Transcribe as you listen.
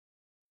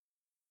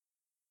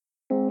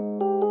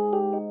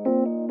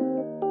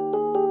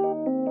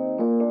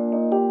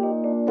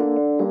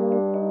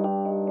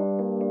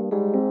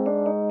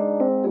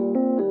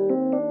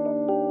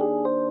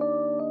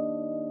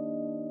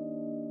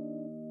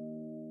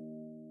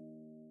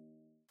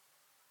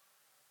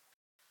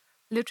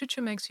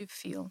Literature makes you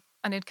feel,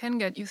 and it can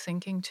get you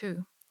thinking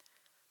too.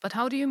 But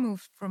how do you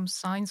move from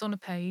signs on a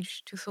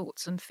page to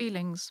thoughts and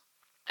feelings?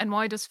 And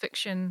why does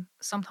fiction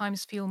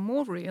sometimes feel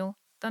more real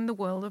than the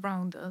world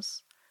around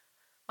us?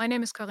 My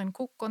name is Karin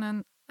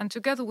Kokkonen, and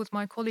together with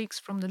my colleagues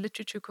from the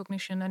Literature,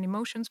 Cognition and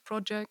Emotions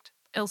Project,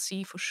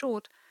 LC for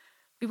short,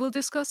 we will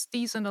discuss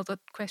these and other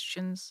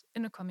questions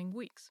in the coming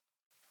weeks.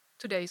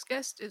 Today's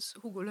guest is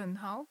Hugo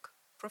Lönhaug,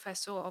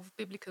 Professor of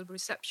Biblical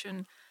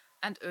Reception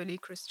and Early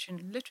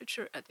Christian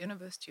Literature at the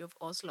University of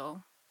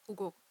Oslo.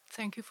 Hugo,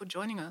 thank you for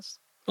joining us.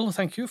 Well,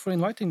 thank you for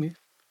inviting me.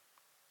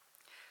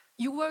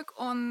 You work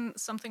on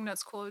something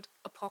that's called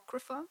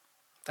Apocrypha.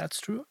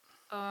 That's true.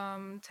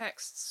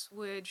 Texts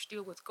which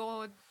deal with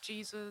God,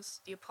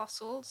 Jesus, the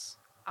apostles,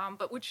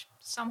 but which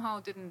somehow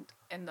didn't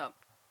end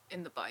up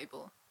in the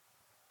Bible.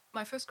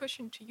 My first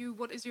question to you,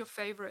 what is your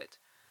favorite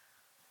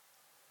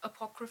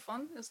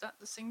apocryphon? Is that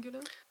the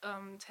singular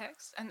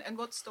text? And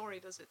what story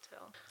does it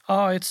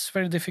tell? It's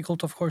very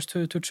difficult, of course,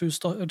 to choose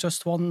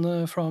just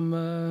one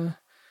from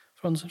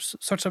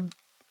such a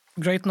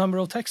great number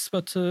of texts,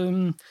 but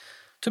to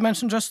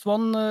mention just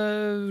one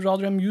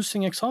rather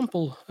amusing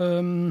example,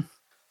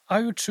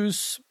 I would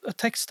choose a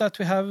text that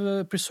we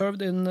have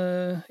preserved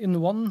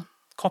in one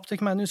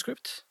Coptic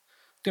manuscript,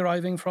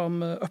 deriving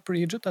from Upper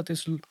Egypt, that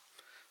is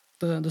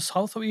the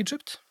south of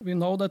Egypt. We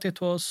know that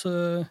it was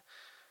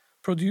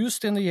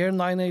produced in the year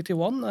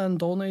 981 and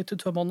donated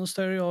to a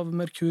monastery of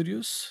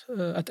Mercurius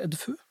at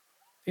Edfu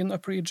in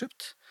Upper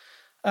Egypt.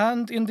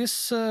 And in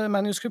this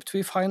manuscript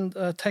we find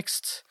a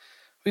text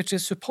which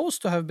is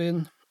supposed to have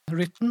been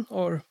written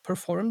or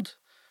performed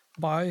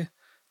by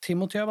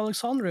Timothy of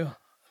Alexandria,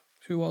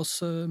 who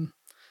was an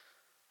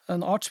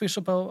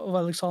archbishop of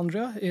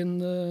Alexandria in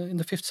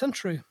the 5th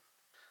century.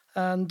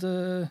 And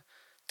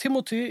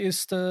Timothy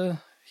is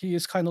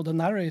kind of the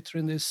narrator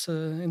in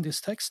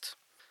this text.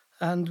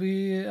 And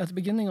at the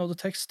beginning of the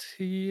text,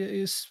 he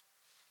is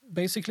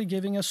basically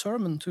giving a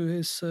sermon to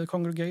his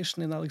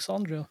congregation in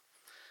Alexandria.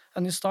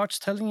 And he starts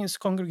telling his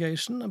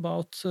congregation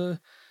about the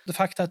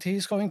fact that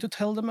he's going to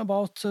tell them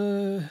about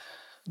the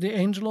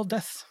angel of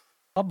death,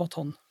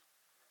 Abaddon.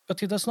 But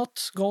he does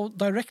not go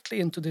directly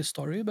into this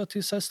story, but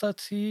he says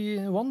that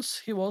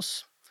once he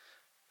was,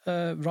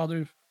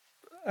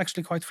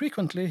 actually quite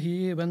frequently,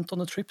 he went on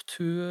a trip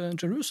to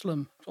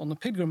Jerusalem on a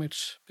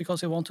pilgrimage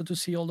because he wanted to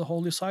see all the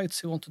holy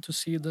sites. He wanted to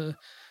see the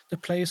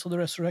place of the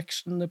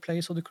resurrection, the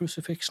place of the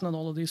crucifixion, and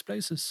all of these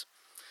places.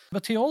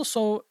 But he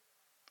also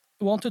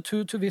wanted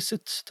to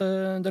visit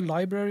the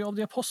library of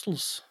the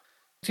apostles.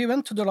 He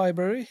went to the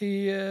library,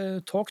 he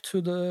talked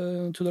to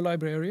the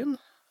librarian,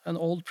 an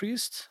old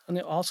priest, and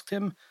he asked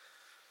him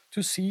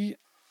to see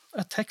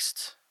a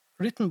text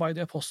written by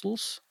the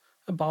apostles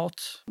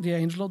about the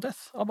angel of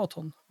death,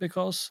 Abaddon,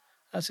 because,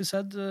 as he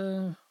said,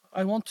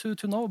 I want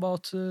to know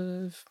about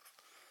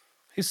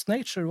his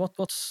nature,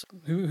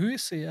 who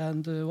is he,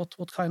 and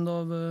what kind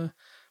of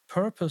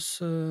purpose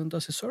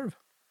does he serve.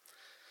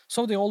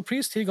 So the old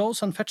priest, he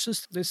goes and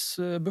fetches this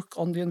book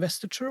on the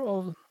investiture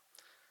of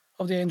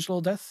the angel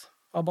of death,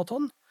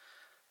 Abaddon.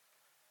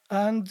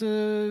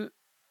 And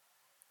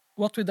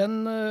what we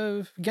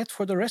then get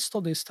for the rest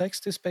of this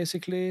text is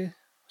basically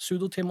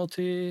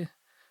Pseudo-Timothy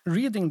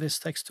reading this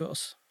text to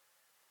us.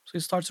 So he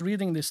starts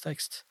reading this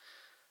text.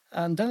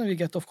 And then we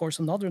get, of course,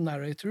 another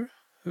narrator,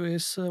 who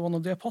is one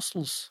of the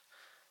apostles,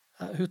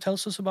 who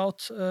tells us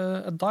about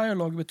a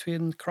dialogue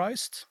between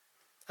Christ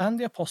and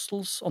the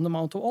apostles on the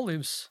Mount of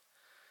Olives,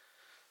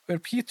 where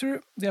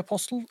Peter, the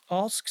apostle,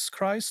 asks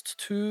Christ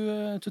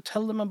to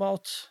tell them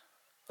about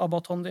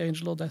Abaddon, the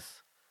angel of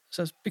death. He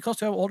says,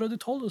 because you have already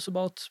told us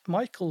about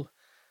Michael,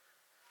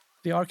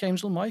 the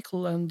archangel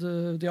Michael, and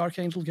the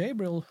archangel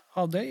Gabriel,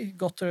 how they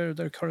got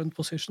their current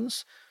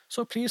positions.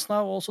 So please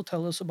now also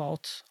tell us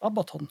about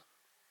Abaddon.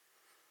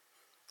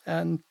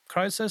 And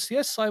Christ says,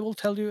 yes, I will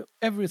tell you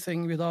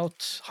everything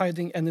without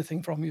hiding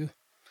anything from you.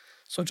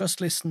 So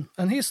just listen.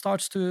 And he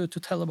starts to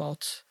tell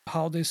about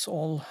how this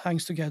all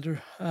hangs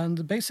together.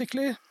 And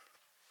basically,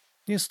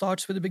 he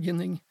starts with the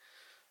beginning,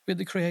 with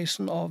the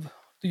creation of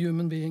the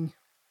human being.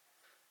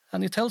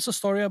 And he tells a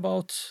story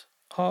about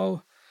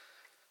how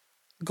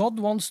God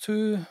wants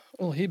the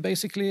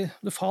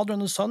Father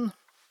and the Son,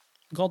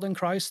 God and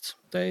Christ,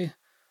 they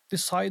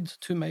decide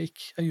to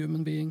make a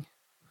human being.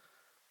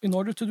 In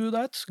order to do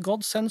that,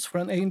 God sends for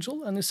an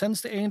angel, and he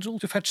sends the angel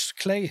to fetch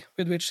clay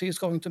with which he is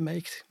going to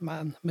make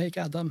man, make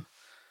Adam.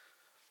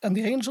 And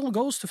the angel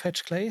goes to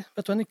fetch clay,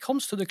 but when it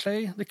comes to the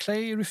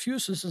clay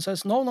refuses and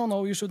says,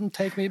 no, you shouldn't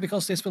take me,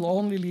 because this will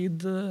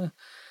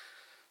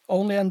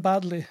only end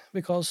badly,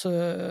 because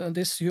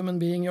this human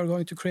being you're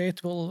going to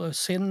create will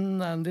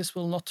sin, and this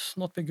will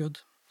not be good.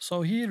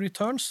 So he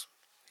returns,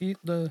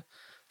 the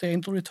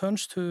angel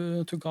returns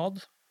to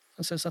God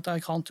and says that I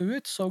can't do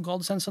it, so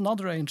God sends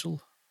another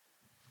angel.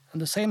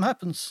 And the same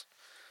happens.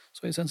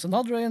 So he sends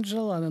another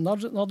angel and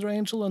another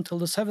angel until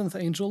the 7th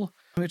angel,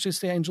 which is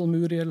the angel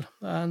Muriel.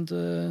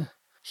 And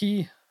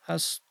he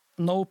has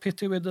no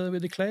pity with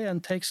the clay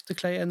and takes the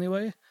clay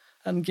anyway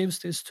and gives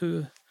this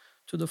to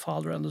the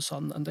Father and the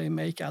Son, and they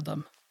make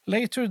Adam.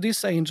 Later,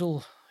 this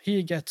angel,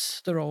 he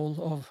gets the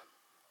role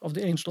of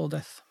the angel of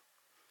death,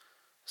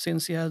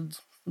 since he had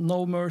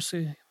no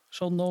mercy,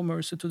 showed no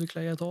mercy to the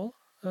clay at all.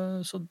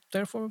 So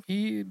therefore,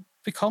 he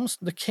becomes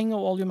the king of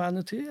all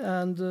humanity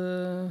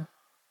and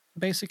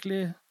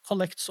basically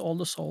collects all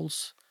the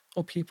souls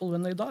of people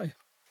when they die.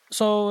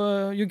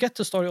 So you get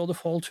the story of the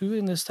fall too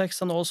in this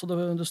text, and also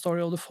the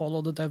story of the fall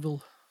of the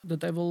devil. The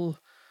devil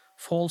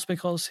falls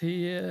because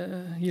he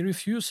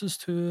refuses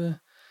to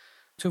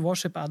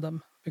worship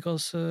Adam,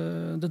 because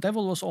the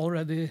devil was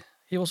already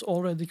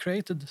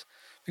created,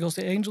 because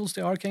the angels,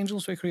 the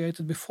archangels, were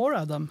created before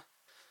Adam.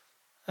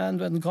 And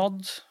when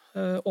God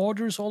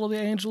orders all of the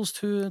angels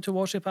to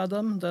worship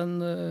Adam, then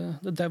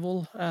the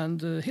devil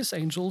and his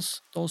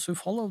angels, those who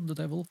follow the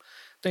devil,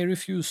 they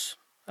refuse.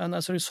 And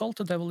as a result,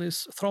 the devil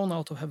is thrown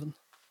out of heaven.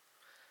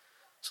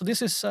 So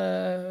this is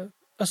a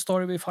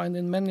story we find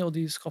in many of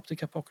these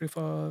Coptic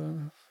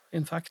Apocrypha,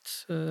 in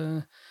fact,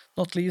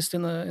 not least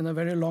in a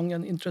very long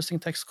and interesting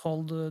text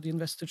called The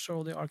Investiture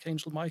of the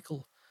Archangel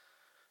Michael,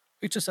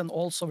 which is then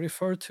also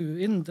referred to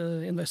in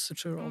the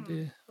investiture of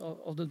the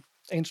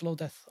Angel of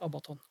Death,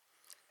 Abaton.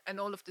 And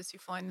all of this you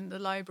find in the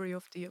Library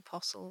of the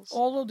Apostles.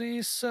 All of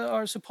these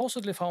are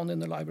supposedly found in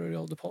the Library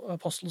of the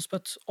Apostles,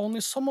 but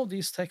only some of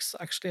these texts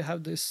actually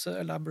have this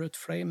elaborate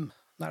frame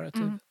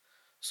narrative.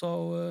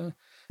 So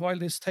while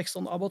this text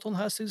on Abaton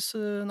has this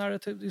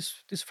narrative,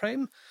 this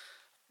frame,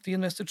 the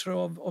investiture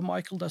of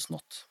Michael does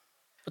not.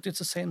 But it's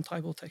the same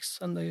type of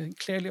text, and they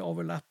clearly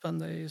overlap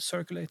and they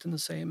circulate in the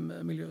same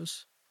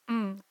milieus.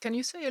 Can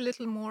you say a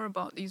little more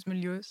about these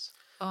milieus?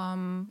 I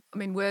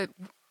mean,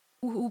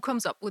 who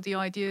comes up with the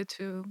idea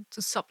to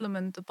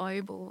supplement the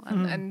Bible,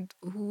 and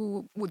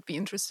who would be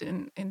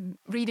interested in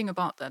reading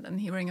about that and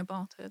hearing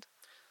about it?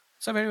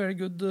 It's a very, very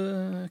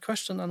good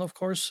question. And of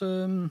course,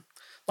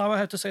 now I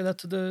have to say that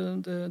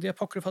the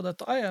Apocrypha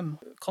that I am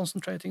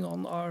concentrating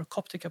on are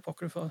Coptic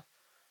Apocrypha.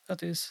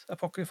 That is,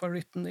 Apocrypha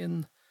written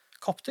in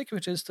Coptic,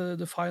 which is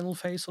the final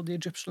phase of the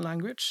Egyptian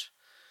language,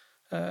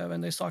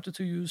 when they started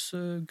to use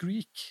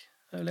Greek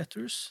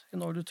letters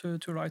in order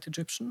to write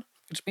Egyptian,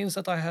 which means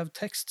that I have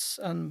texts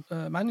and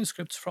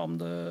manuscripts from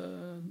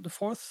the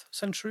 4th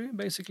century,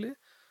 basically,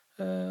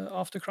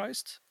 after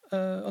Christ,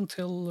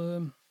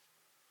 until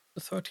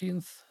the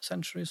 13th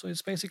century. So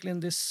it's basically in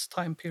this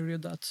time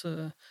period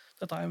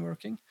that I am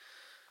working.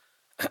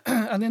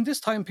 And in this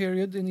time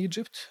period in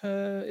Egypt,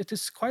 it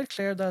is quite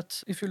clear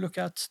that if you look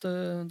at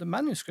the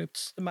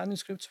manuscripts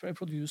were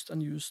produced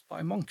and used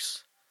by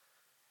monks.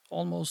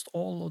 Almost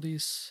all of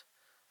these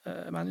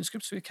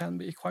manuscripts, we can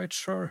be quite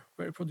sure,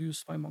 were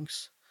produced by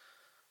monks.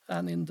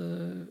 And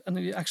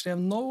we actually have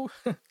no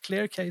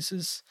clear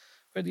cases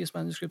where these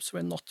manuscripts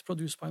were not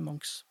produced by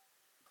monks.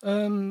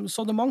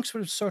 So the monks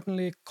were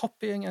certainly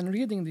copying and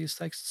reading these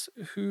texts.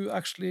 Who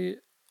actually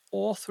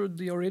authored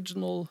the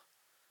original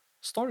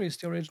stories,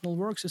 the original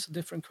works, is a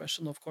different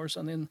question, of course.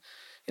 And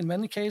in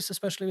many cases,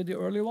 especially with the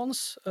early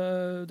ones,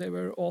 they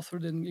were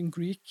authored in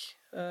Greek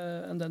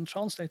and then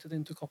translated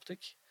into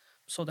Coptic.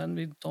 So then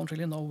we don't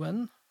really know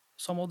when.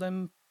 Some of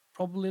them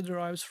probably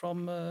derives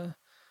from the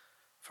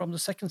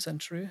 2nd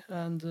century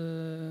and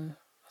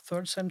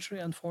 3rd century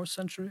and 4th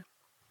century.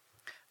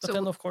 But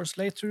then, of course,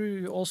 later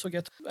you also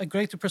get a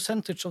greater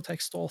percentage of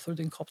text authored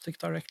in Coptic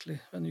directly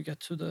when you get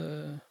to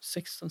the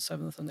 6th and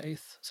 7th and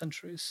 8th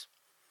centuries.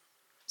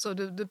 So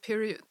the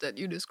period that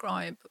you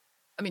describe,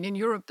 I mean, in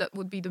Europe, that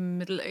would be the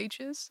Middle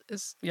Ages.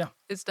 Is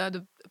that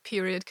a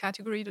period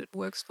category that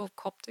works for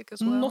Coptic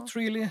as well? Not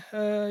really.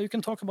 You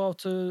can talk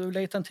about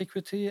late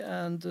antiquity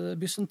and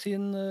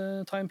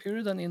Byzantine time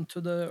period and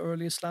into the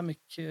early Islamic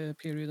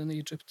period in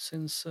Egypt,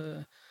 since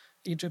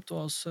Egypt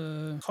was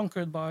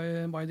conquered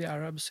by the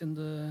Arabs in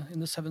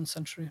the 7th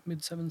century,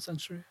 mid 7th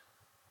century.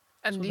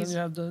 And so then you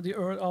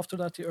have after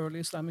that the early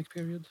Islamic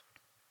period.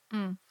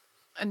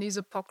 And these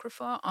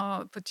apocrypha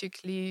are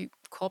particularly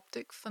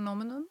Coptic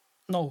phenomenon?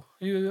 No,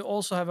 you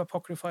also have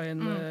apocrypha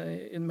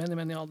in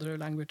many other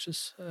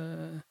languages.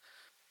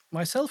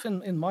 Myself,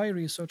 in my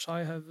research,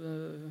 I have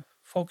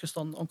focused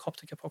on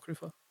Coptic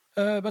apocrypha.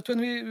 But when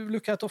we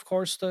look at, of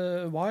course,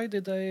 why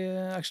did they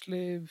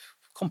actually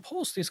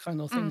compose these kind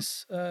of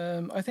things,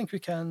 I think we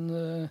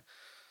can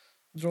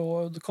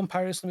draw the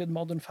comparison with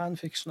modern fan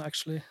fiction,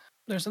 actually.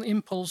 There's an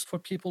impulse for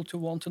people to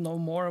want to know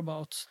more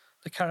about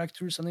the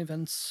characters and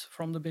events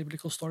from the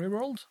biblical story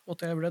world, what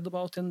they have read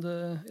about in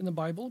the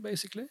Bible,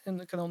 basically, in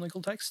the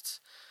canonical texts.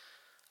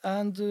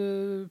 And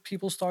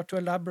people start to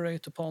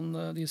elaborate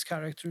upon these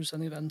characters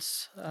and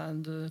events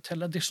and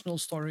tell additional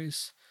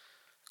stories,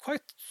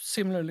 quite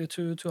similarly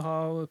to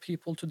how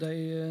people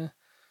today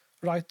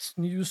write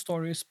new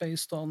stories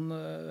based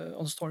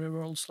on story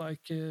worlds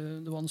like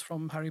the ones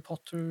from Harry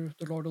Potter,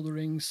 The Lord of the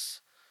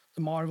Rings,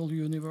 the Marvel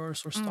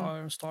Universe,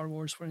 or Star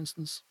Wars, for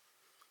instance.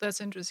 That's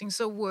interesting.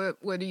 So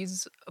were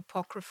these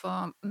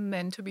apocrypha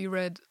meant to be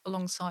read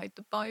alongside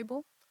the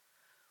Bible?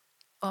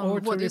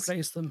 Or to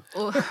replace them?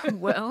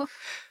 Well,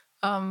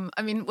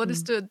 I mean, what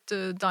is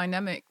the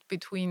dynamic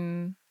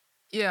between...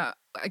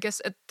 I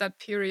guess at that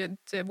period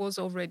there was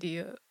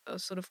already a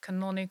sort of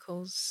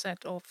canonical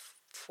set of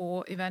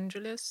for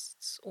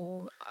evangelists,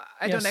 or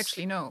I Yes. don't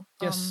actually know.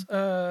 Yes.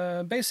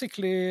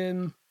 Basically,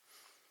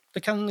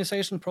 the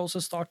canonization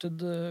process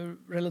started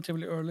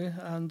relatively early,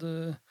 and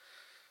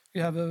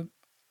you have a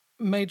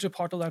major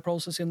part of that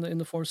process in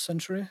the 4th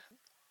century.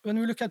 When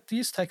we look at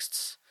these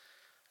texts,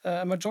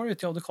 a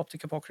majority of the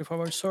Coptic Apocrypha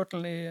were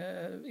certainly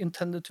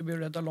intended to be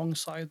read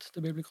alongside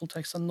the biblical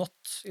text and not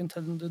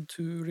intended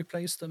to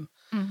replace them.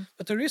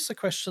 But there is a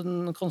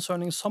question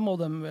concerning some of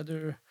them,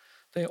 whether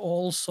there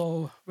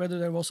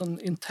was an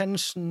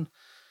intention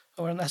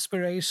or an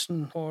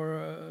aspiration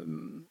for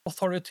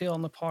authority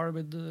on a par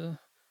with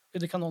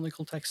the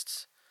canonical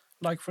texts,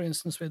 like for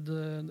instance with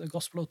the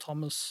Gospel of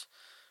Thomas,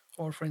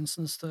 or for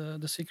instance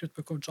the Secret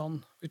Book of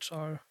John, which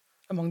are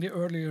among the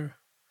earlier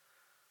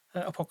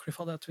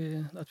apocrypha that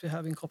we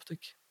have in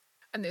Coptic.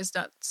 And is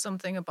that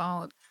something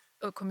about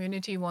a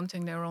community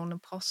wanting their own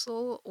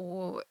apostle,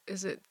 or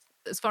is it,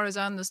 as far as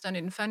I understand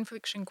it, in fan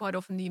fiction, quite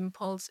often the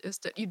impulse is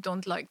that you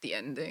don't like the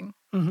ending,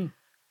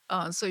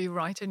 so you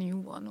write a new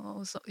one,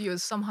 or you're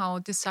somehow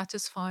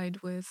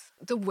dissatisfied with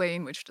the way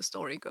in which the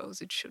story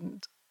goes. It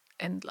shouldn't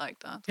end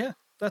like that. Yeah,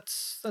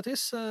 that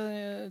is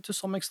to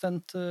some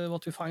extent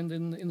what we find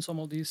in some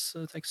of these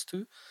texts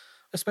too,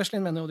 especially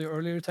in many of the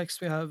earlier texts.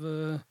 We have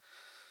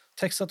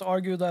texts that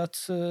argue that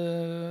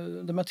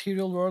the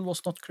material world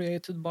was not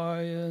created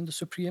by the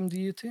supreme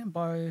deity,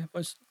 by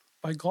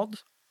God,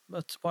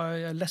 but by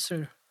a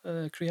lesser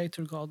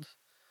creator God.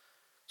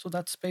 So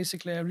that's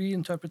basically a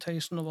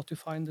reinterpretation of what you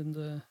find in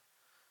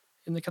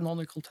the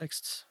canonical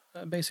texts,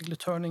 basically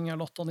turning a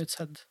lot on its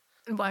head.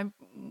 And why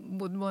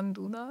would one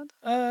do that?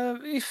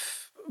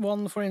 If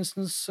one, for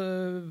instance,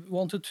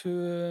 wanted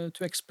to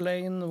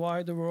explain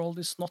why the world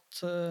is not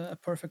a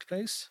perfect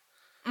place,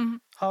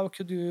 how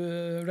could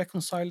you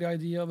reconcile the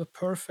idea of a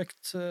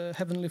perfect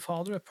heavenly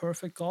Father, a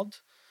perfect God,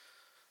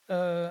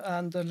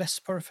 and a less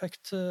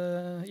perfect,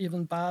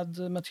 even bad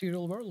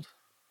material world?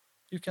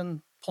 You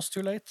can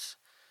postulate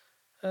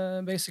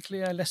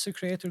basically a lesser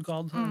creator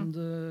God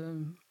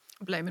and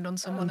blame it on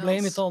someone else.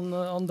 Blame it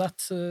on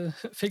that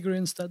figure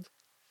instead.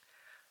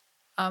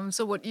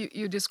 So what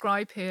you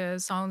describe here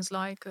sounds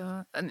like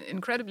an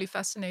incredibly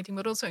fascinating,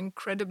 but also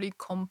incredibly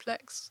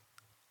complex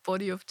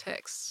body of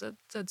text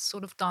that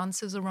sort of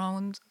dances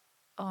around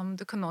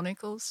the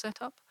canonical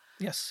setup.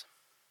 Yes.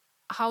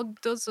 How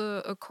does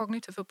a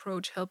cognitive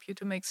approach help you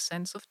to make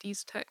sense of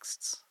these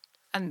texts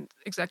and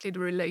exactly the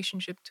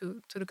relationship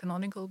to the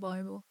canonical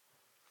Bible?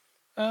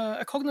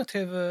 A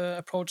cognitive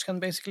approach can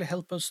basically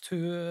help us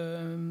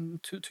to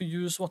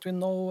use what we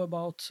know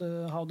about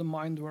how the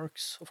mind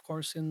works, of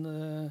course, in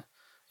the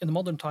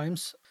modern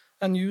times,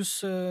 and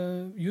use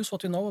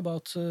what we know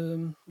about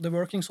the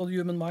workings of the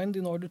human mind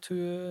in order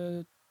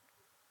to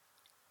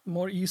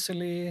more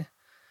easily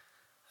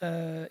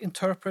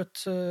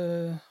interpret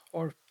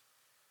or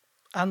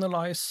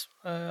analyze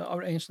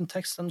our ancient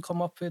texts and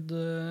come up with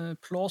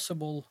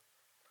plausible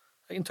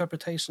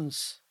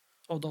interpretations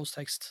of those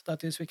texts.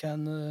 That is, we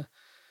can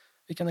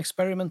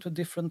experiment with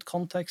different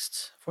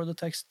contexts for the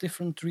text,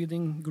 different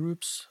reading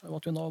groups,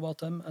 what we know about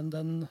them, and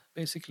then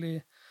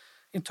basically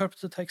interpret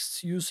the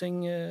texts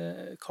using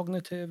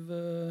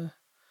cognitive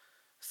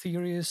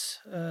theories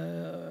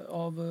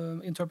of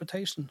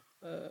interpretation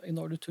in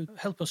order to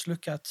help us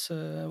look at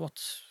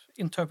what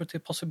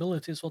interpretive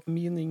possibilities, what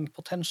meaning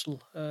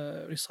potential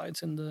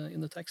resides in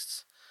the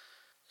texts.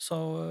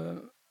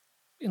 So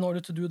in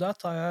order to do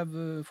that, I have,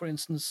 for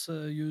instance,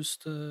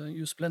 used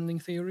blending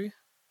theory,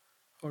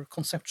 or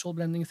conceptual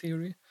blending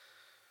theory,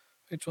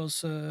 which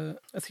was a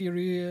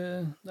theory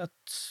that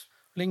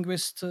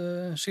linguist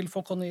Gilles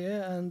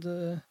Fauconnier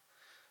and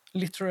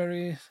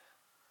literary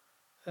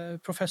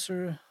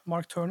professor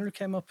Mark Turner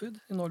came up with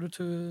in order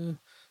to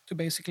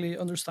basically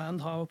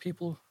understand how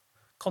people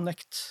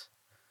connect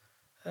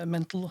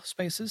mental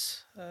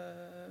spaces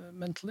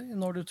mentally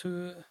in order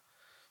to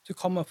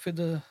come up with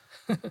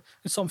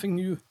with something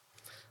new.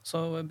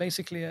 So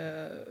basically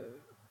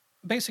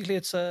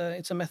it's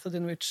a method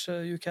in which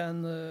you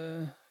can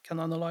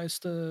analyze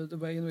the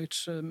way in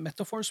which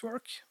metaphors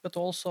work, but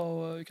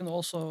also you can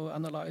also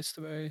analyze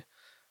the way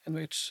in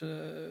which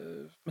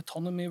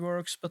metonymy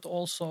works, but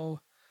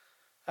also,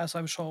 as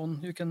I've shown,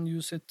 you can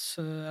use it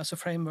as a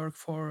framework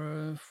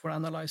for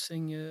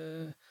analyzing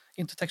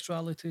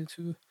intertextuality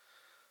too.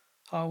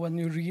 How when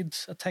you read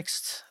a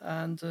text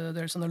and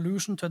there's an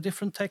allusion to a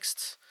different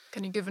text.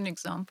 Can you give an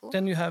example?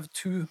 Then you have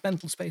two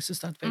mental spaces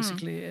that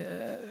basically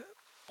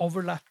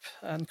overlap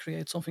and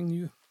create something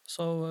new.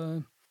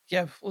 So you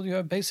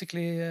have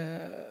basically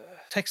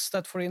texts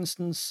that, for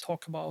instance,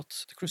 talk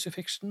about the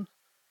crucifixion.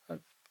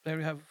 There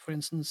you have, for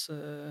instance,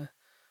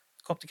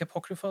 Coptic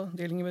Apocrypha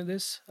dealing with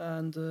this,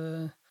 and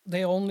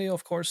they only,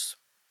 of course,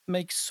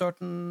 make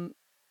certain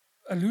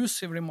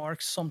elusive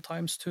remarks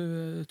sometimes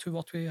to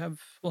what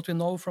we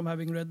know from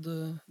having read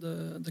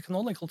the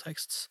canonical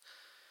texts.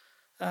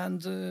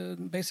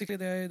 And basically,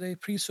 they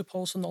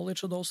presuppose a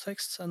knowledge of those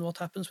texts. And what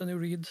happens when you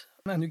read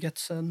and you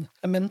get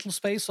a mental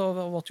space of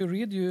what you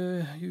read,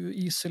 you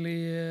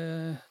easily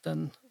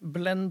then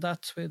blend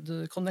that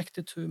with connect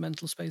it to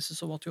mental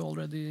spaces of what you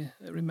already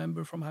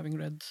remember from having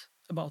read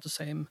about the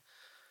same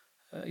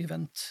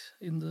event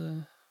in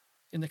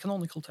the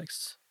canonical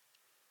texts.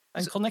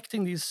 And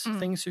connecting these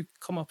things, you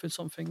come up with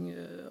something,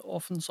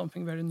 often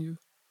something very new.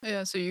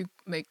 Yeah, so you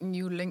make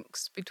new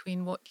links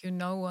between what you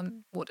know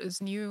and what is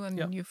new, and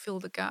Yeah. you fill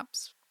the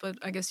gaps. But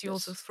I guess you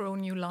also throw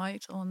new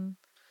light on.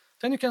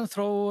 Then you can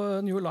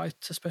throw new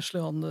light, especially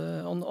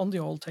on the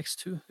old text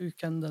too. You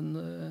can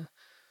then,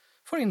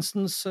 for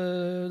instance,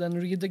 then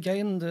read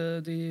again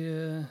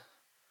the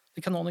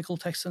canonical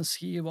text and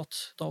see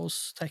what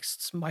those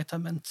texts might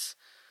have meant.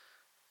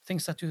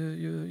 Things that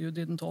you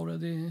didn't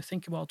already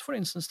think about. For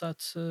instance,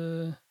 that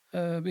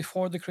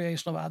before the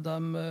creation of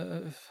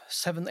Adam,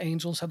 7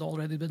 angels had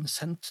already been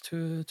sent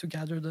to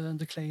gather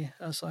the clay,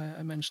 as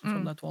I mentioned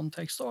from that one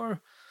text. Or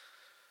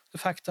the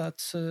fact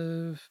that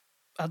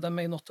Adam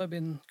may not have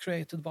been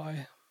created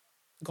by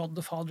God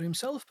the Father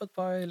himself, but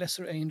by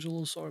lesser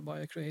angels or by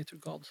a creator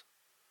God.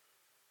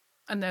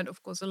 And that,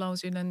 of course,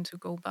 allows you then to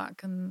go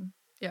back and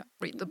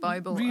read the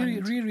Bible.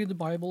 Reread the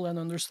Bible and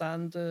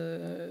understand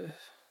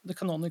the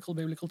canonical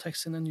biblical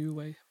text in a new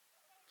way.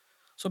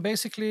 So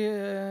basically,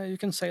 you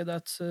can say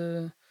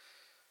that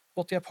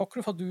what the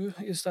Apocrypha do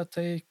is that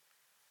they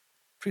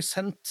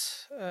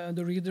present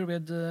the reader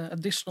with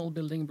additional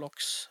building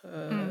blocks,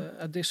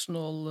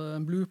 additional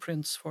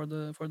blueprints for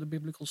the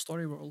biblical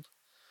story world.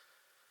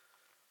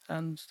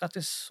 And that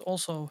is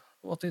also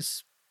what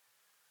is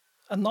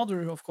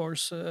another, of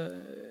course,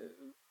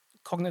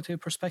 cognitive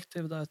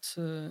perspective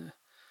that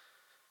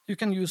you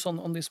can use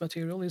on this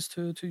material is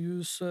to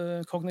use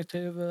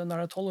cognitive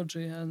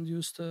narratology and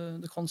use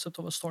the concept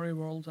of a story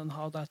world and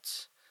how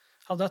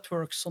that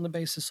works on the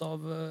basis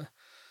of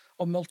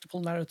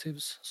multiple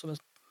narratives. So a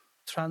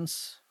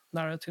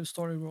trans-narrative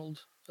story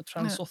world, a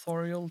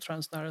trans-authorial,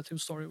 trans-narrative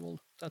story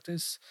world. That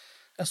is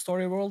a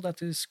story world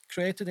that is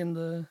created in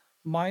the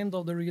mind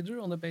of the reader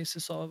on the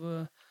basis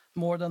of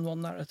more than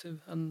one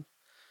narrative. And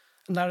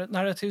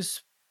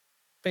narratives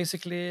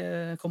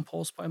basically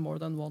composed by more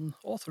than one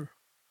author.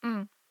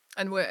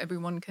 And where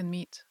everyone can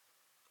meet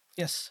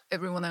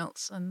everyone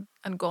else,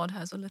 and God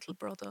has a little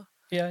brother.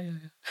 Yeah.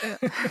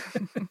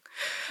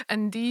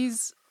 And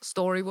these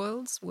story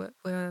worlds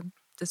where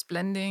this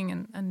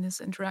blending and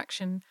this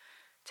interaction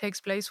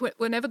takes place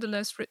were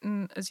nevertheless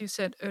written, as you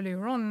said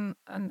earlier on,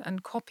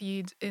 and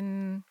copied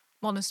in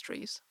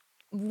monasteries.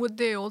 Would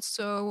they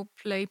also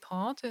play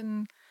part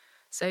in,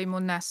 say,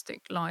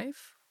 monastic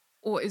life?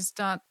 Or is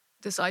that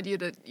this idea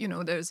that,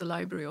 there's a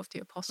library of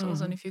the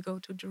apostles, and if you go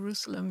to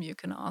Jerusalem, you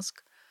can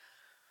ask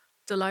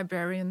the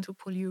librarian to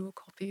pull you a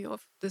copy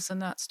of this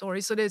and that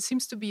story? So there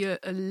seems to be a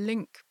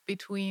link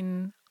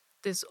between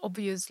this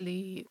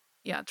obviously,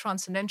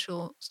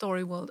 transcendental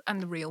story world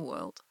and the real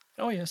world.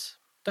 Oh, yes,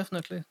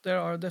 definitely. There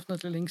are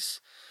definitely links,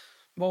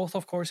 both,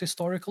 of course,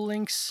 historical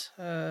links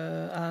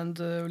and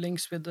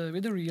links with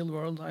the real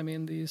world. I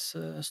mean, these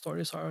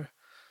stories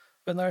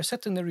when they're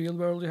set in the real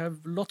world, you have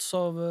lots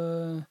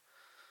of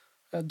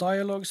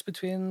dialogues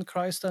between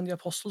Christ and the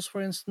apostles,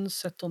 for instance,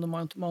 set on the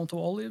Mount of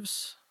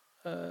Olives.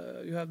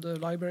 You have the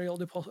library of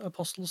the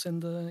apostles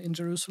in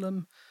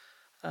Jerusalem,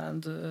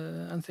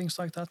 and things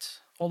like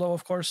that. Although,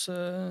 of course,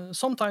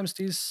 sometimes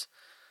these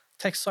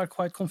texts are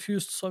quite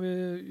confused. So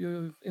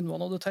you in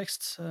one of the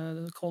texts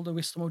called the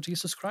Wisdom of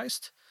Jesus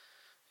Christ,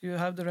 you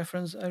have a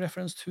reference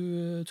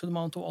to the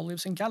Mount of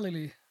Olives in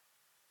Galilee,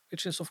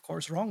 which is of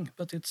course wrong,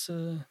 but it's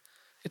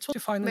what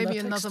you find maybe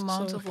in that text. Maybe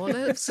another Mount of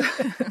Olives.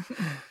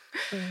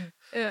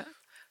 Yeah.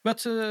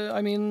 But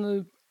I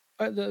mean,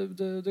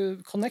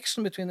 the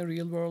connection between the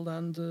real world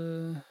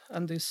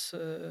and this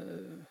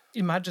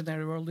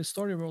imaginary world, this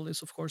story world,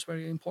 is of course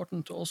very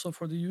important also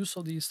for the use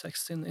of these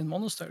texts in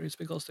monasteries,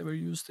 because they were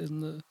used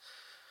in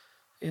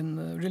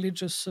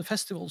religious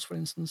festivals, for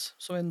instance.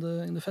 So in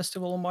the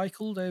festival of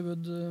Michael, they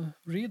would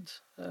read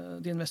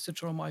the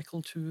investiture of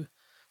Michael to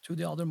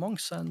the other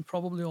monks, and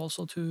probably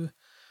also to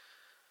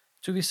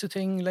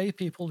visiting lay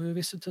people who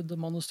visited the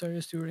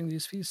monasteries during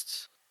these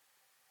feasts.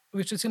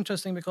 Which is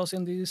interesting because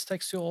in these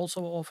texts you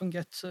also often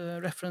get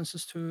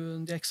references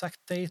to the exact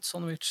dates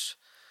on which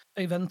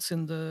events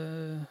in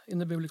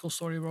the biblical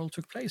story world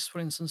took place. For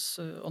instance,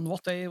 on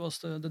what day was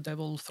the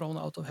devil thrown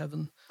out of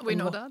heaven? We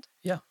know that.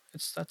 Yeah,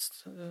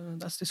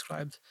 that's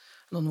described.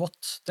 And on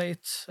what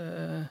date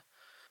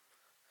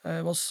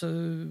was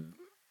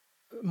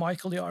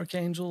Michael the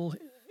archangel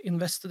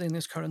invested in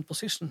his current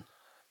position,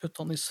 put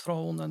on his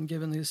throne and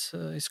given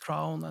his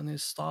crown and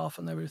his staff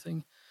and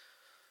everything?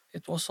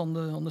 It was on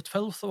the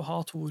 12th of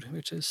Hathor,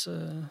 which is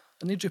an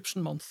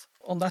Egyptian month.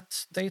 On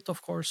that date,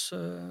 of course,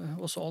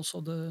 was also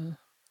the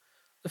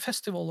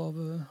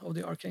festival of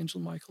the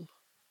Archangel Michael,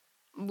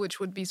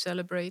 which would be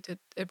celebrated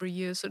every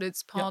year. So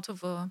it's part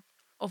of a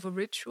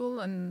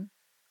ritual. And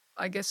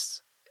I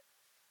guess,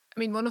 I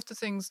mean, one of the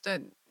things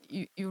that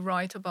you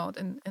write about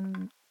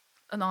in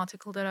an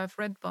article that I've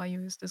read by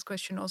you is this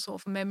question also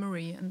of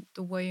memory and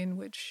the way in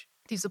which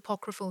these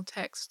apocryphal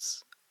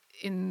texts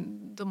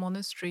in the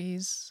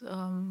monasteries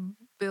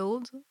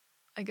build,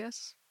 I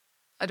guess.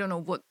 I don't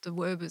know what the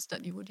verb is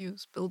that you would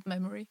use, build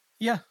memory.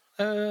 Yeah,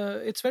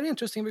 it's very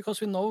interesting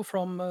because we know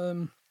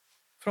from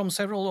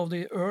several of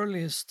the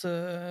earliest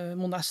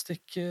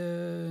monastic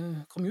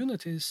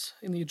communities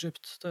in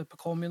Egypt, the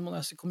Pachomian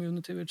monastic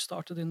community, which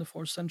started in the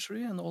 4th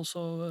century, and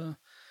also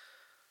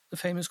the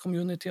famous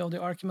community of the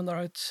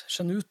Archimandrite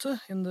Shenute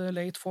in the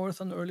late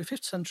 4th and early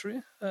 5th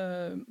century.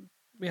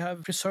 We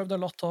have preserved a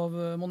lot of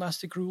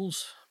monastic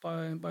rules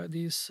by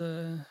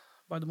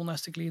the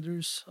monastic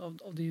leaders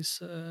of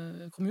these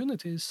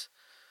communities,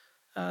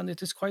 and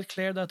it is quite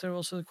clear that there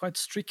was a quite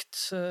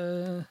strict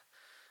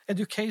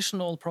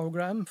educational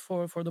program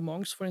for the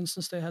monks. For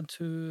instance, they had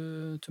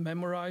to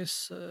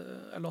memorize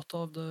a lot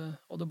of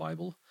the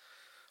Bible,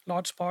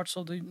 large parts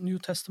of the New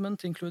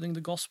Testament, including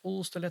the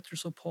Gospels, the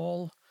letters of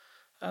Paul,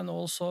 and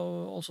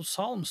also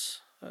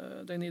Psalms.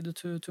 They needed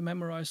to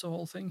memorize the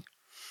whole thing.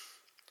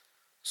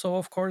 So,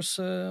 of course,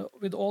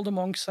 with all the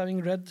monks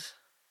having read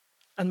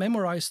and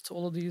memorized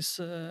all of these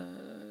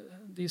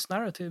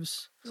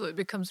narratives, so it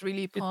becomes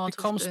really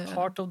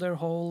part of their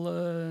whole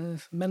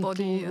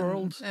mental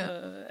world,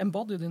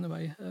 embodied in a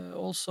way,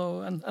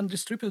 also and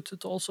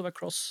distributed also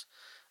across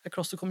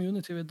the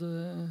community, with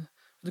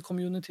the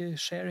community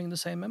sharing the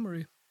same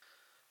memory,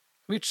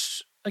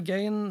 which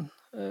again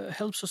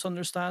helps us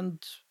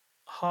understand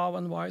how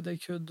and why they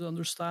could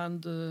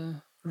understand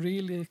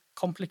really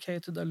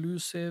complicated,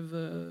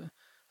 elusive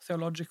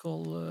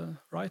theological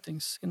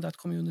writings in that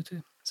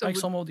community, like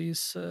some of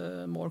these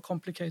more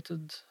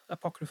complicated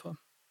apocrypha.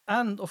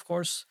 And of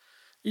course,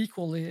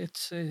 equally,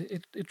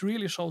 it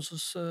really shows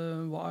us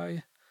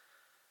why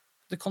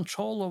the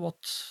control of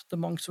what the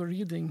monks were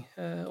reading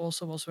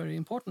also was very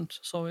important.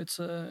 So it's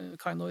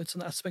it's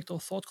an aspect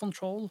of thought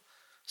control,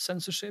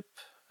 censorship,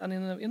 and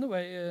in a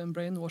way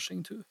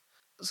brainwashing too.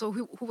 So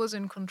who was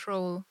in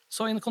control?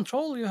 So in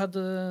control, you had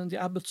the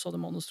abbots of the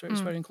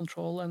monasteries were in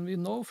control, and we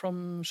know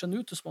from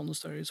Shenute's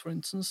monasteries, for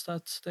instance,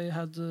 that they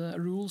had a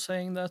rule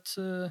saying that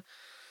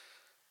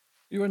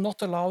you are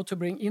not allowed to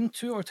bring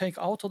into or take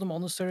out of the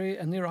monastery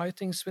any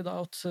writings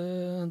without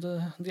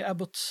the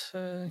abbot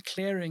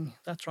clearing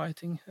that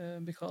writing,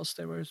 because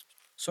there were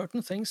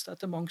certain things that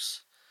the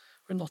monks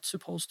were not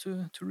supposed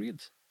to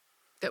read.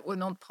 That were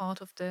not part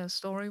of their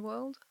story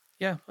world?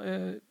 Yeah.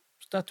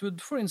 That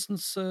would, for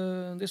instance,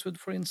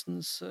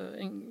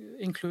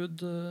 include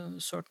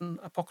certain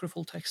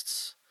apocryphal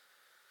texts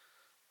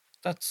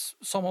that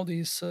some of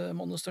these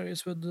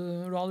monasteries would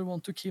rather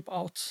want to keep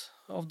out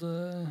of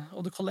the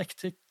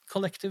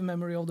collective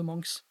memory of the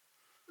monks.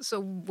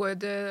 So were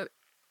there,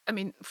 I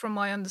mean, from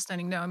my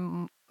understanding, there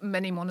are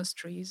many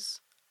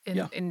monasteries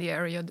in the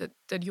area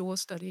that you're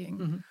studying.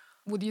 Mm-hmm.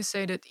 Would you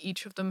say that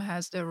each of them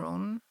has their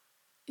own,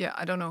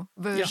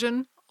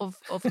 version of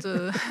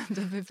the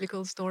the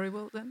biblical story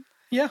world then?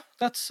 Yeah,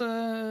 that's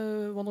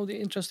one of the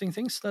interesting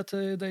things, that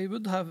they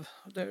would have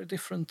their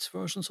different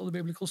versions of the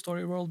biblical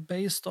story world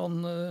based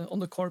on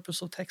the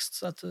corpus of texts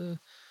that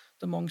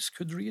the monks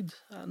could read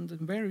and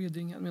were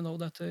reading, and we know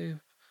that they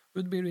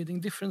would be reading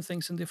different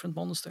things in different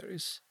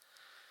monasteries.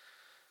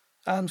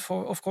 And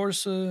of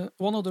course,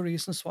 one of the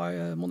reasons why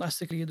a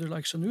monastic leader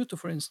like Shenute,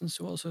 for instance,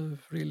 who was a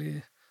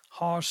really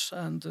harsh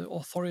and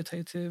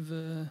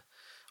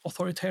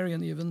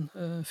authoritarian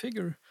even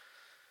figure,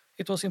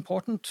 it was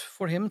important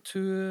for him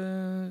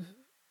to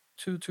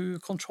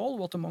control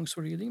what the monks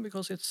were reading,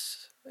 because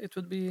it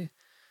would be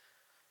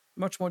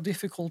much more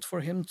difficult for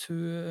him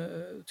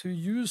to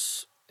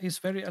use his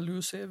very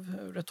elusive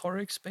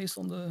rhetorics based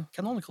on the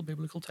canonical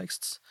biblical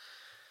texts,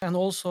 and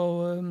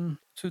also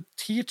to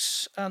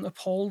teach and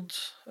uphold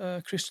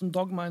Christian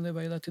dogma in the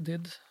way that he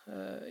did,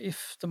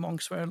 if the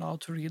monks were allowed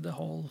to read the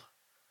whole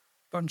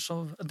bunch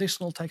of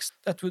additional texts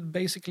that would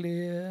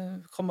basically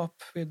come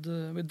up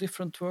with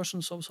different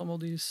versions of some of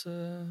these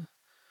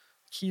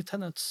key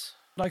tenets.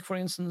 Like, for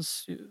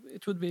instance,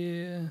 it would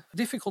be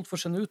difficult for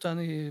Shenute, and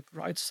he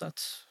writes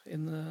that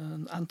in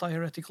an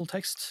anti-heretical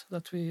text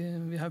that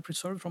we have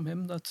preserved from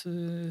him, that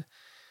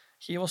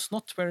he was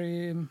not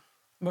very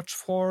much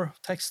for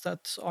texts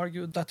that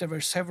argued that there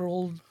were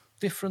several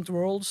different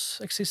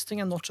worlds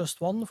existing and not just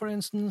one, for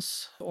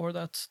instance, or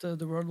that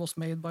the world was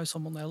made by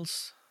someone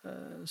else.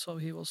 So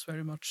he was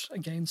very much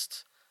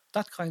against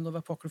that kind of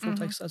apocryphal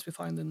text, as we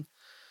find in,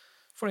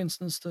 for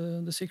instance,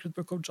 the Secret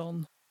Book of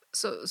John.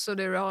 So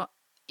there are,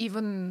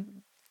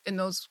 even in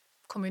those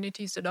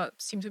communities that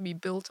seem to be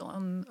built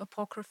on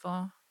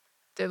apocrypha,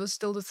 there was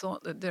still the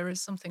thought that there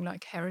is something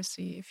like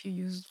heresy if you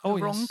use the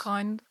wrong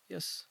kind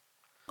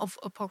of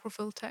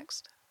apocryphal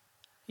text.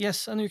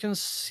 Yes, and you can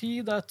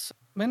see that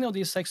many of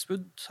these texts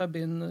would have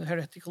been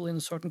heretical in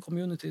certain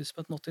communities,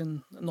 but not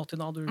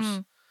in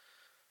others.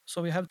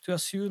 So we have to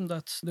assume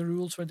that the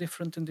rules were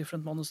different in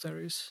different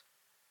monasteries.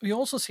 We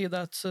also see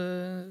that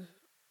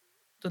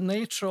the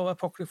nature of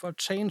apocrypha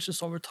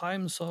changes over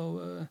time.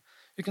 So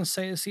you can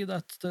see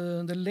that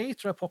the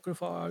later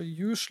apocrypha are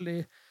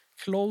usually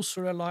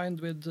closer aligned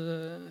with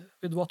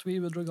what we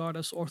would regard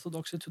as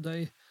orthodoxy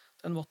today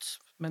than what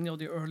many of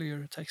the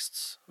earlier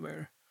texts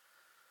were.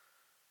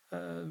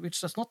 Which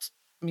does not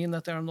mean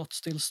that they are not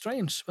still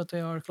strange, but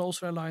they are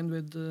closer aligned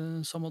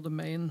with some of the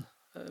main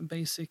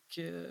basic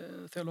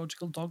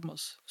theological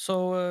dogmas.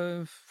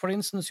 So, for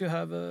instance, you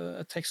have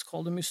a text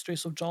called The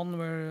Mysteries of John,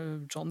 where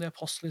John the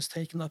Apostle is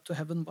taken up to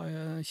heaven by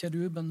a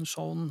cherub and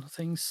shown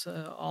things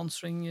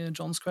answering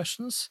John's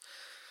questions.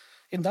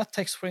 In that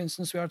text, for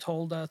instance, we are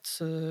told that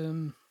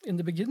in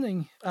the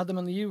beginning, Adam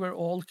and Eve were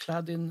all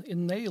clad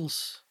in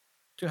nails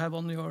to have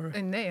on your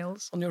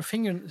nails on your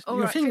fingernails,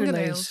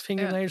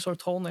 yeah. or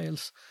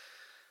toenails.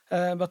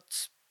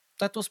 But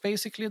that was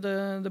basically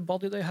the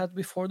body they had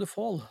before the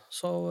fall.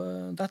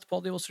 So that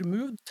body was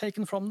removed,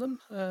 taken from them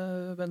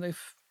when they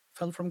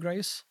fell from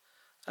grace.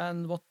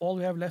 And what all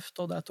we have left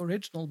of that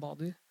original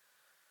body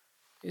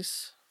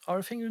is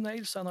our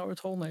fingernails and our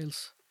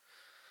toenails.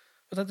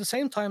 But at the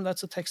same time,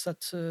 that's a text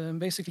that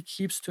basically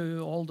keeps to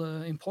all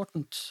the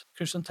important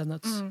Christian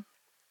tenets.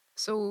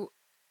 So,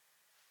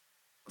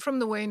 from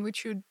the way in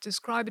which you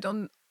describe it,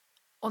 on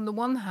the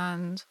one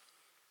hand,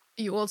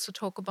 you also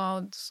talk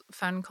about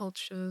fan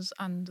cultures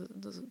and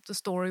the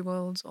story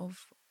worlds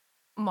of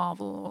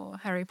Marvel or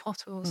Harry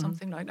Potter or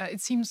something like that.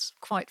 It seems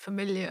quite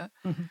familiar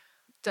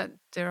that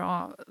there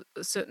are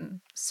a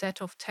certain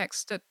set of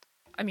texts that,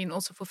 I mean,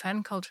 also for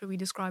fan culture, we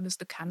describe as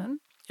the canon.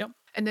 Yep.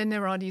 And then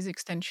there are these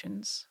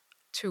extensions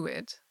to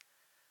it.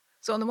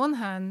 So on the one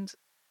hand,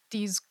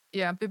 these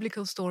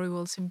biblical story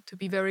worlds seem to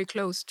be very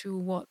close to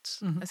what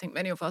I think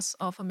many of us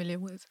are familiar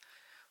with.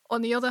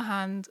 On the other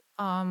hand,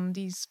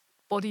 these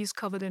bodies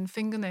covered in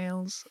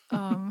fingernails,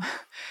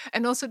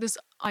 and also this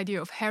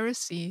idea of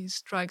heresy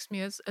strikes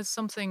me as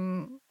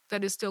something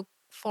that is still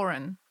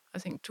foreign, I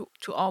think,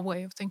 to our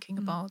way of thinking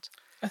about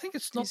I think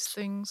it's these not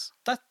things.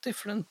 that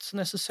different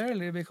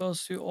necessarily,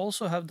 because you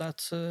also have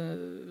that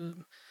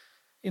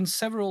in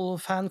several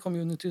fan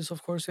communities.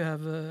 Of course, you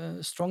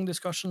have strong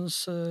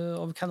discussions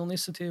of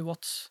canonicity,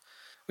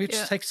 which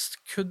texts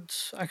could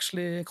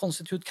actually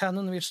constitute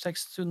canon, which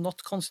texts do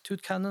not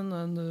constitute canon,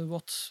 and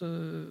what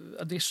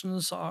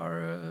additions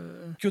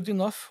are good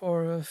enough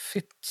or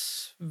fit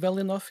well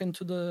enough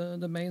into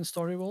the main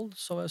story world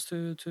so as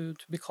to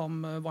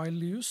become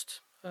widely used.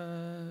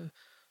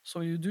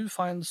 So you do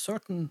find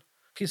certain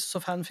pieces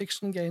of fan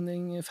fiction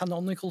gaining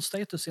canonical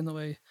status in a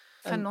way.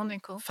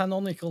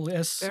 Canonical,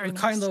 yes. Very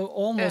kind nice. of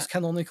almost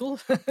canonical.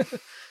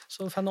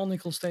 So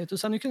canonical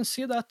status. And you can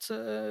see that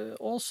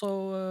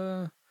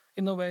also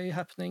in a way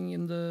happening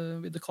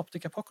with the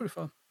Coptic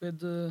Apocrypha, with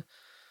the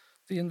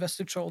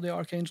investiture of the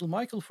Archangel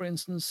Michael, for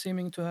instance,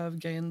 seeming to have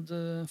gained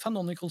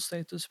canonical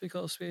status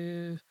because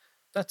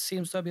that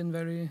seems to have been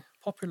very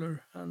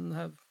popular and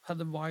have had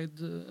a wide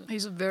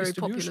He's a very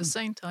popular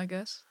saint, I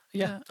guess.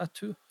 Yeah, that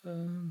too.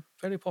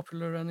 Very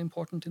popular and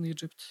important in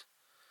Egypt.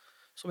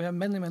 So we have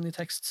many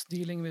texts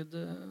dealing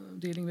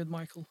with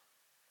Michael.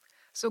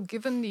 So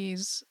given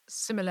these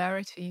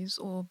similarities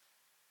or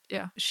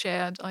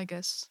shared, I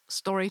guess,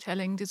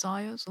 storytelling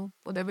desires or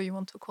whatever you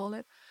want to call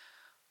it,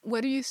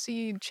 where do you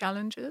see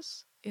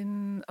challenges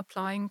in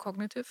applying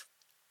cognitive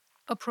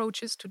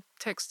approaches to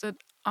texts that,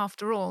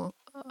 after all,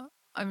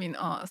 are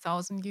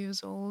 1,000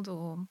 years old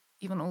or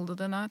even older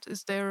than that?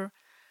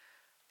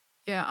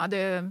 Are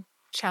there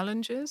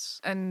challenges,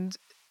 and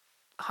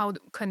how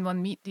can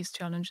one meet these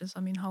challenges?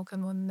 I mean, how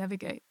can one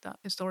navigate that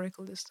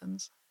historical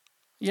distance?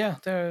 Yeah,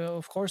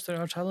 of course there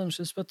are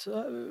challenges, but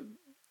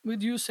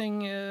with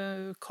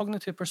using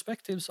cognitive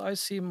perspectives, I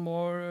see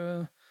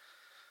more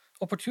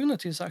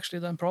opportunities actually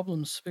than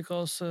problems,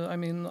 because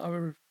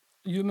our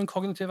human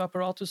cognitive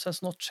apparatus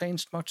has not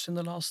changed much in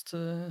the last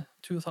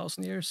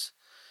 2,000 years.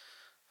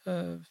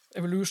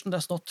 Evolution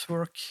does not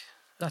work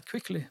that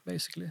quickly,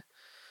 basically.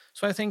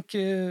 So I think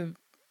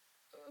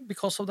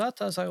because of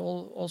that, as I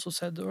also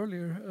said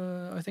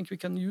earlier, I think we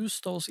can use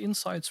those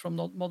insights from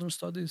modern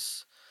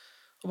studies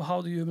of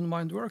how the human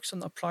mind works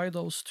and apply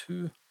those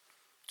to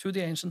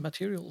the ancient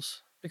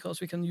materials,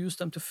 because we can use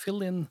them to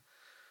fill in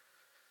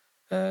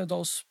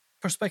those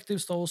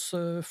perspectives, those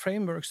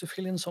frameworks, to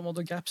fill in some of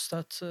the gaps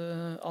that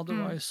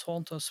otherwise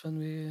haunt us when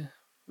we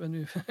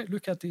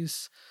look at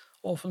these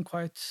often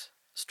quite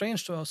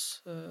strange to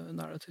us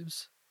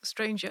narratives.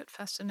 Strange yet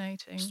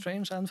fascinating.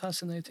 Strange and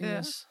fascinating,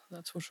 yes,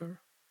 that's for sure.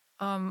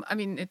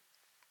 It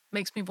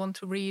makes me want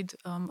to read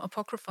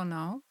Apocrypha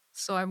now.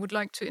 So I would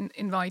like to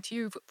invite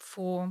you,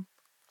 for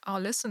our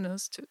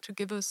listeners, to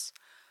give us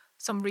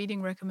some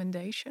reading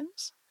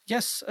recommendations.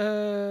 Yes,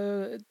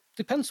 it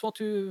depends what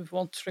you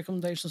want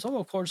recommendations of.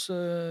 Of course,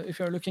 if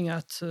you're looking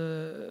at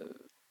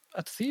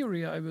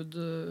theory, I would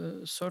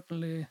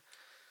certainly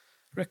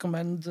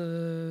recommend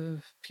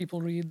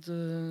people read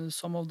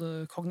some of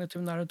the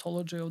cognitive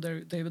narratology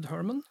of David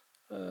Herman.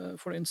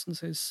 For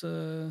instance,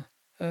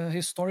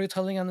 his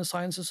Storytelling and the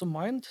Sciences of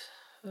Mind,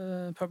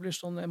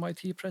 published on the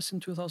MIT Press in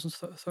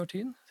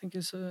 2013, I think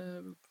is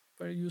a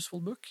very useful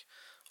book.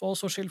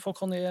 Also, Gilles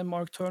Fauconnier and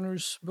Mark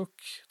Turner's book,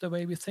 The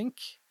Way We Think,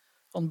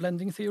 on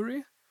blending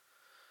theory.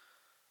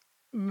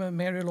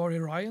 Mary Laurie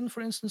Ryan,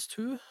 for instance,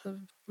 too, a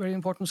very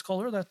important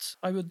scholar that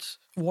I would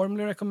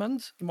warmly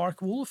recommend.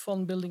 Mark Wolf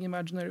on Building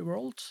Imaginary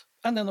Worlds.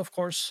 And then, of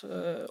course,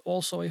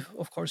 also,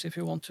 if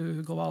you want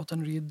to go out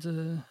and read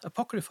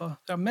Apocrypha,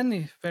 there are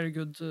many very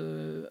good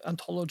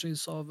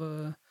anthologies of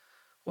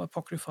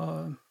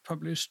Apocrypha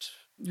published.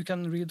 You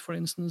can read, for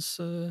instance,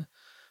 the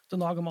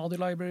Nag Hammadi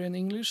Library in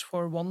English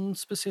for one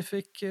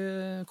specific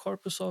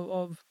corpus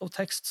of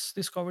texts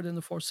discovered in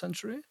the 4th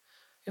century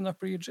in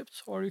Upper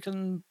Egypt, or you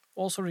can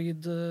also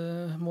read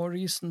more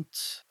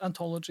recent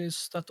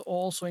anthologies that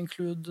also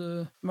include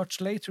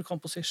much later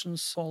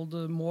compositions called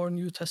More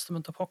New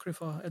Testament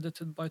Apocrypha,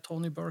 edited by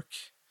Tony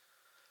Burke.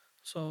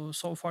 So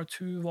far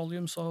 2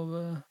 volumes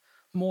of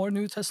more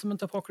New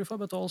Testament Apocrypha,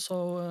 but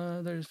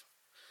also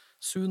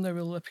soon there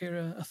will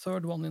appear a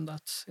 3rd one in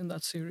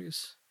that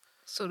series.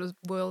 So the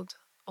world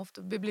of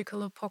the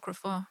biblical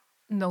Apocrypha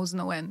knows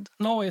no end.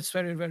 No, it's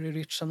very, very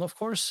rich. And of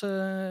course,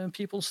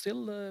 people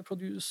still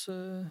produce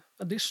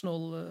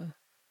additional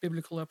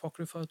biblical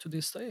Apocrypha to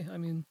this day. I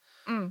mean,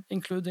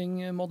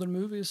 including modern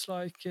movies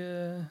like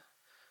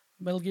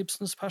Mel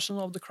Gibson's Passion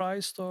of the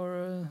Christ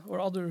or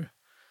other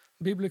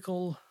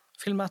biblical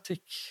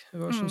filmatic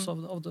versions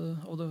of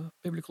the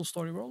biblical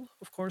story world.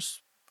 Of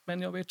course,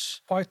 many of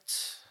which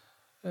quite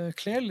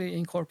clearly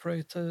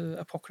incorporate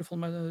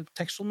apocryphal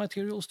textual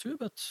materials too,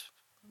 but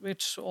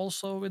which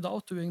also,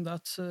 without doing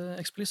that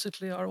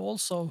explicitly, are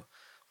also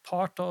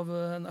part of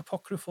an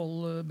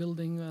apocryphal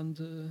building and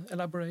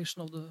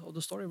elaboration of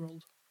the story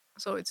world.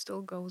 So it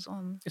still goes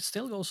on. It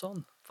still goes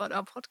on. But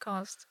our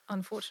podcast,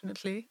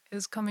 unfortunately,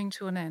 is coming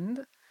to an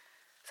end.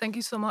 Thank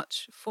you so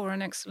much for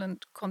an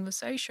excellent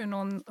conversation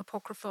on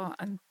Apocrypha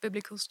and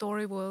biblical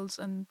story worlds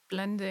and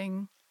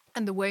blending,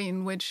 and the way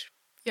in which,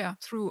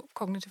 through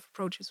cognitive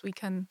approaches, we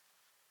can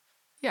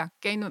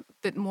gain a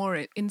bit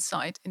more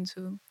insight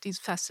into these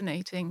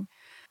fascinating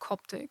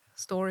Coptic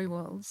story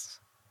worlds.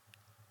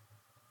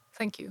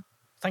 Thank you.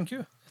 Thank you.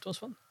 It was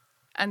fun.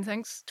 And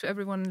thanks to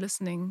everyone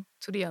listening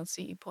to the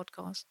LCE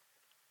podcast.